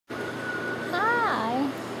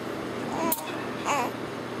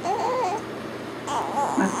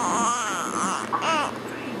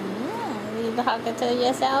talking to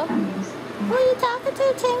yourself? Who are you talking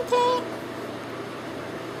to, Ting Ting?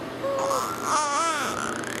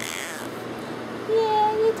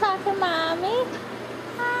 Yeah, you talking, Mommy.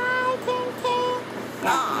 Hi, Ting Ting.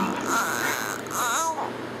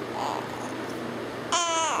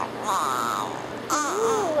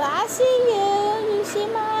 Ooh, I see you. You see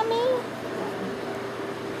Mommy?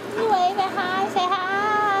 You waving hi, say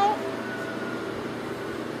hi.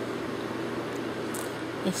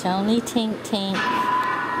 It's only Tink Tink.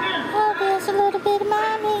 Oh, there's a little bit of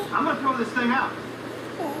Mommy. I'm gonna throw this thing out.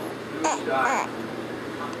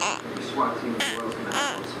 The SWAT team is broken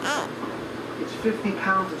out. It's 50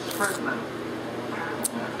 pounds of spread now.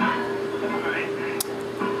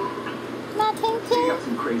 Not Tink We Tink. got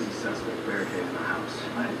some crazy suspect barricade in the house.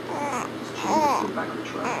 Just change the back of the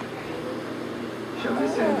truck. Shove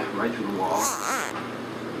this end right through the wall.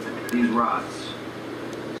 These rods.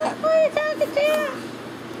 Who are you talking to?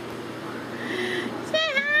 Say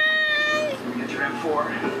hi. Let me get your M4.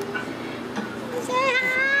 Say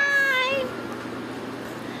hi.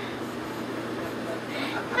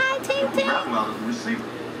 Hi, Tink Tink. Well, the receiver.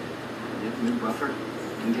 New buffer,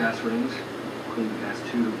 new gas rings, clean the gas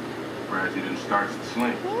tube. Surprised you didn't start the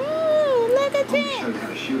sling. Ooh, look at Let me show Tink. you how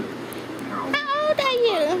to shoot it. How old are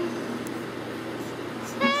you?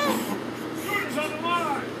 Shooters on the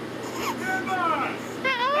line! Stand by!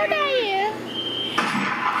 How old are you?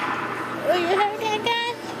 Oh, you heard that guy?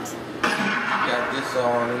 Got this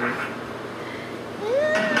on. Ooh.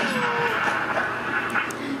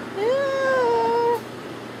 Ooh.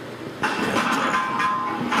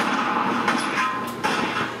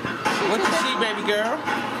 What you see, baby girl?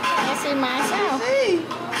 I see myself.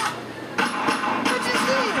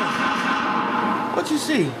 What you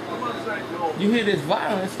see? You hear this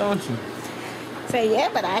violence, don't you? Say, yeah,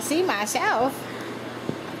 but I see myself.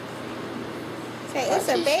 Say, it's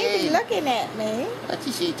What a you baby see? looking at me. What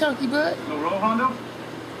you see, Chunky Butt? No roll, Hondo?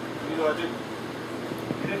 You know I did.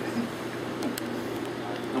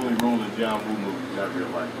 Only rolling John Woo movies, not real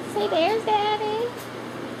life. See, there's Daddy.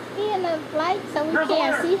 He in the light, so we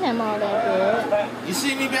can't see him all that good. You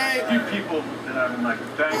see me, babe? A few people that I would like to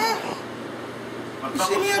thank. My You see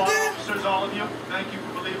fellow me up SWAT there? officers, all of you, thank you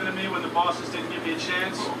for believing in me when the bosses didn't give me a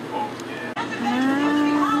chance. Yeah.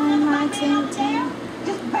 Hi, my Tink Tink.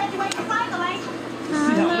 Just graduate your cycle, ain't you? Hi,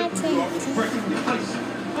 my Tink Tink.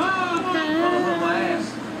 Ass.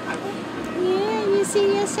 Yeah, you see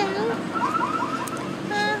yourself?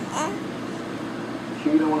 Huh?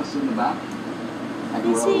 Sure you don't want to sit in the back?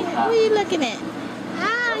 You see, who are you looking at?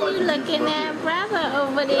 Ah, you looking at brother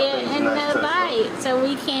over there in the light, so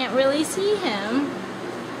we can't really see him.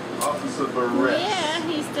 Officer Barrett. Yeah,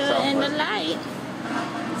 he's still in the light,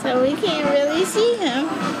 so we can't really see him.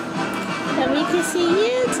 But we can see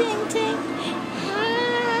you, Tink Tink.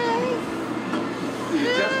 Hi.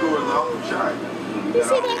 Your test score is off the chart. You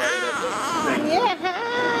see that? Yeah,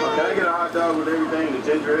 hi. Can I get a hot dog with everything? The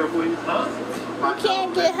ginger ale, please? Huh? You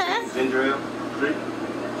can't get her. Ginger ale. 3.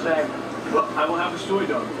 Check. Well, I will have a soy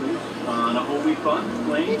dog, please. On a whole wheat bun,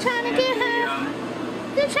 plain. You trying to get her?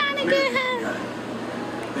 You trying to get her?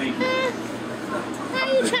 Thank you. How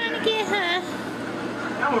you trying to get her?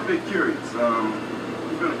 I'm a bit curious.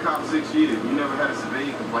 You've been a cop 6 years. You never had a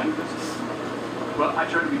civilian complain against you? Well, I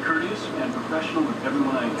try to be courteous and professional with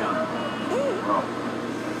everyone I encounter. Well,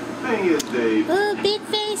 thing is, Dave. Oh, big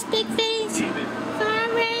face, big face. David.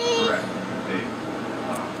 Sorry. Correct. Dave.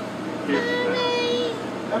 Here's the thing. Sorry.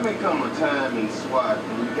 That may come a time in SWAT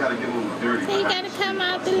when you gotta get a little dirty. So you gotta come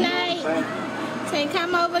out the light. Say,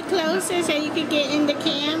 come over closer so you can get in the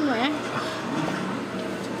camera.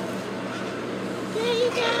 There you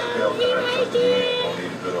go. He right there.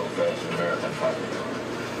 Good old-fashioned marathon fight.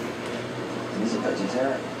 He's a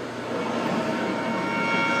vegetarian.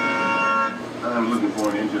 I'm looking for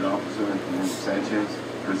an injured officer named Sanchez.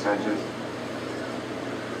 Chris Sanchez.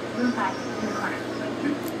 Move back in the corner. Thank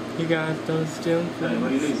you. You got those gym Hey, what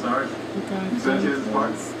do you need, Sarge? You got Sanchez those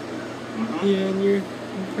Park. ones. Yeah, and your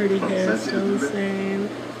pretty hair Sanchez still the is it? same.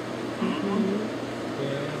 You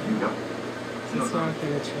Yeah, know. it's not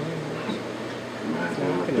gonna change. Man, not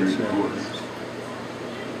gonna 3 change. quarters.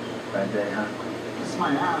 Bad day, huh? It's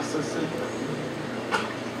my ass, I see.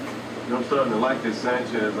 I'm starting to like this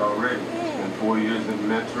Sanchez already. Spent 4 years in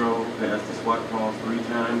Metro, passed the SWAT calls 3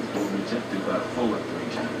 times, been rejected by Fuller 3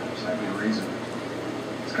 times. Have your reason.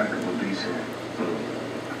 It's got a couple of beats here.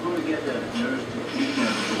 I'm going to get that nurse to keep me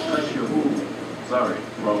press your who? Sorry,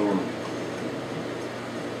 wrong room.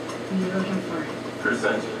 Who are you looking for? Chris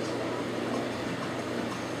Sanchez.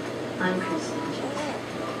 I'm Chris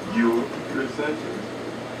Sanchez. You, Chris Sanchez?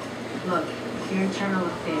 Look, your internal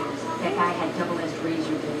affairs. That guy had double-edged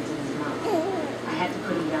razor blades in his I had to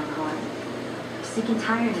put him down hard. I'm sick and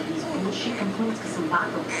tired of these bullshit complaints because some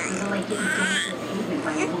vato doesn't like getting thrown to the pavement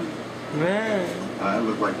by a woman. Man. I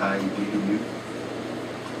look like IED to you.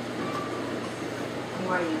 Who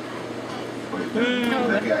are you? Wait,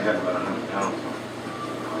 that guy had about 100 pounds on him.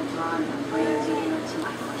 Oh, Ron, I'm ready to answer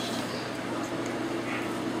my question.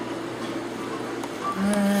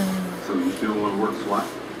 So you still want to work SWAT?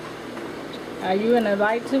 Are you in the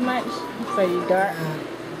light too much? So you dark?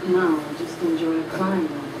 No, I just enjoy crying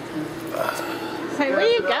all the time. Say, where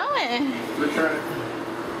you going? Lieutenant,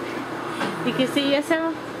 You can see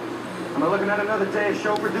yourself? am I looking at another day of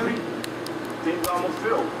chauffeur duty? Team's almost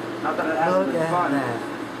filled. Not that it hasn't Look been at fun. that.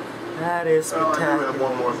 That is Oh, I do have spectacular.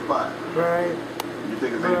 one more spot. Right? You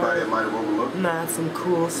think it's anybody that might have overlooked? That's some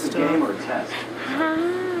cool A game stuff. or a test?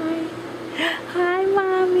 Hi. Hi, You've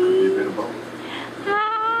Mommy. been a both.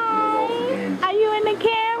 Hi. Are you in the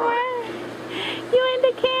camera? You in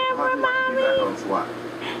the camera, How'd you like to be back Mommy? on SWAT?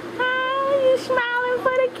 Hi. You smiling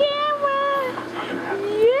for the camera? It's not gonna happen. Why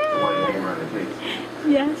you hang Yeah. around the case?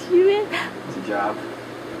 Yes, you is. It's a job,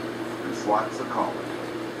 and SWAT's a calling.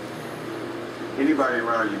 Anybody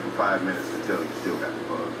around you for 5 minutes can tell you still got the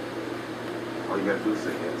bug. All you gotta do is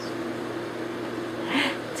say yes.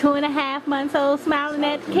 2.5 months old smiling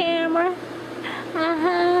at the camera. I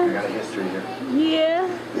Uh-huh. got a history here. Yeah.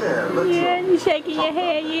 Yeah, let's Yeah, you shaking your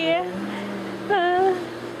head, yeah.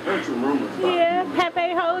 heard some rumors about Yeah, you.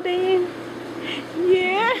 Pepe holding you.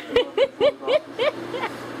 Yeah.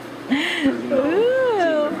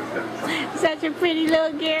 Ooh. Such a pretty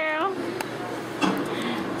little girl.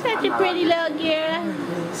 Such a pretty little girl.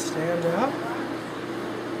 Stand up.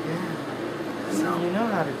 Yeah. So you know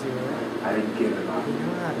how to do it. I didn't give it up. You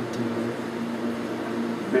know how to do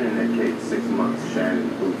it. Been in that cage 6 months, shining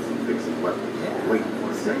boots and fixing weapons. Yeah. Waiting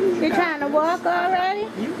for a second. You trying to walk already?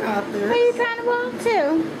 You got Where this. you trying to walk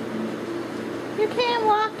to? You can't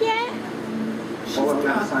walk yet. Well, I'm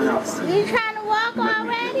gonna sign out for it. You trying to walk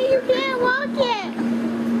already? You can't walk yet.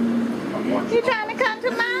 I'm watching. You trying to come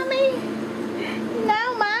to Mommy? No,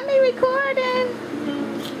 Mommy recording.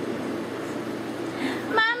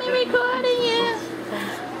 Mommy recording you.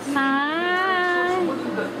 Hi.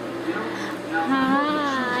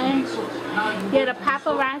 Hi. Yeah, the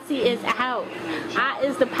paparazzi is out. I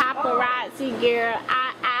is the paparazzi girl.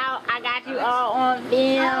 I out. I got you all on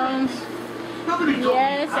film.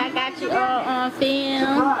 Yes, I got you all on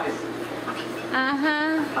film.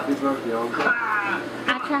 Uh-huh. Happy birthday, Uncle.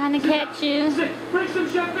 I'm trying to catch you.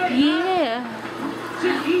 Yeah.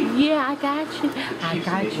 Yeah, I got you. I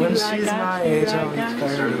got you. When I she's got my you, age, I I'll be got you.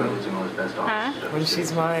 30. Huh? When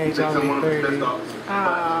she's my age, I'll be 30.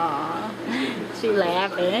 Aww. She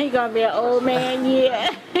laughing. He gonna be an old man, yeah.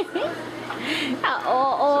 An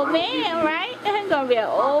old man, right? He's gonna be an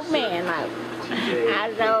old man, like.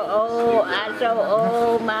 I'm so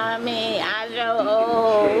old, Mommy. I'm so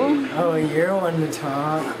old. Oh, you're one to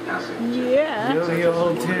talk. Yeah. You'll be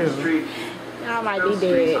old too. I might be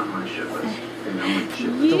dead.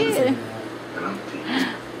 Yeah.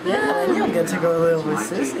 Yeah, you'll get to go live with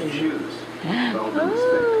Sissy.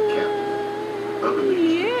 Ooh,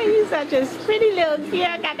 yeah, you such a pretty little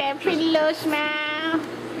girl. Got that pretty little smile.